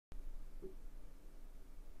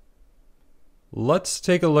Let's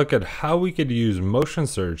take a look at how we could use motion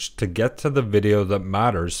search to get to the video that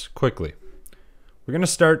matters quickly. We're going to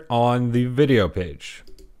start on the video page.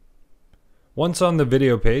 Once on the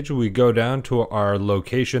video page, we go down to our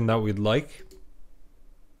location that we'd like.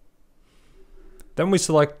 Then we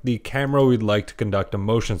select the camera we'd like to conduct a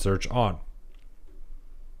motion search on.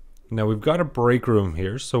 Now we've got a break room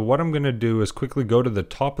here, so what I'm going to do is quickly go to the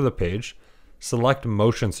top of the page, select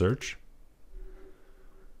motion search.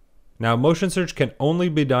 Now motion search can only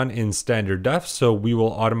be done in standard def, so we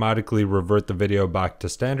will automatically revert the video back to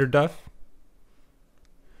standard def.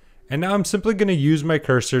 And now I'm simply going to use my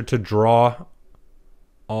cursor to draw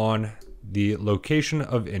on the location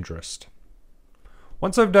of interest.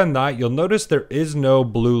 Once I've done that, you'll notice there is no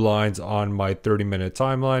blue lines on my 30-minute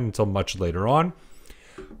timeline until much later on.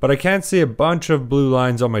 But I can see a bunch of blue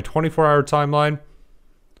lines on my 24-hour timeline.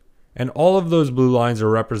 And all of those blue lines are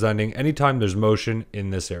representing anytime there's motion in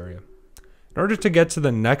this area. In order to get to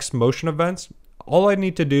the next motion events, all I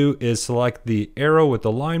need to do is select the arrow with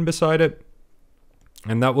the line beside it,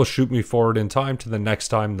 and that will shoot me forward in time to the next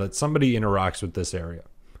time that somebody interacts with this area.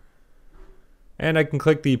 And I can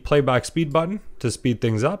click the Playback Speed button to speed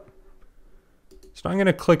things up. So I'm going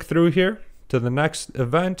to click through here to the next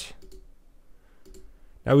event.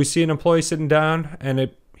 Now we see an employee sitting down,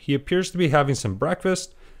 and he appears to be having some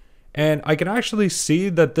breakfast. And I can actually see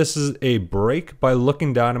that this is a break by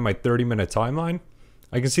looking down at my 30-minute timeline.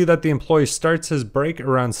 I can see that the employee starts his break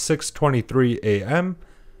around 6:23 a.m.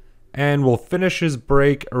 and will finish his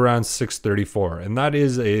break around 6:34. And that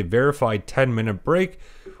is a verified 10-minute break,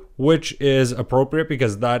 which is appropriate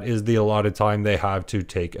because that is the allotted time they have to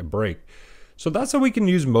take a break. So that's how we can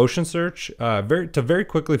use motion search to very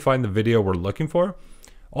quickly find the video we're looking for.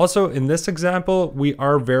 Also, in this example, we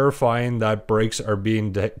are verifying that breaks are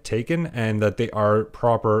being taken and that they are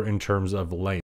proper in terms of length.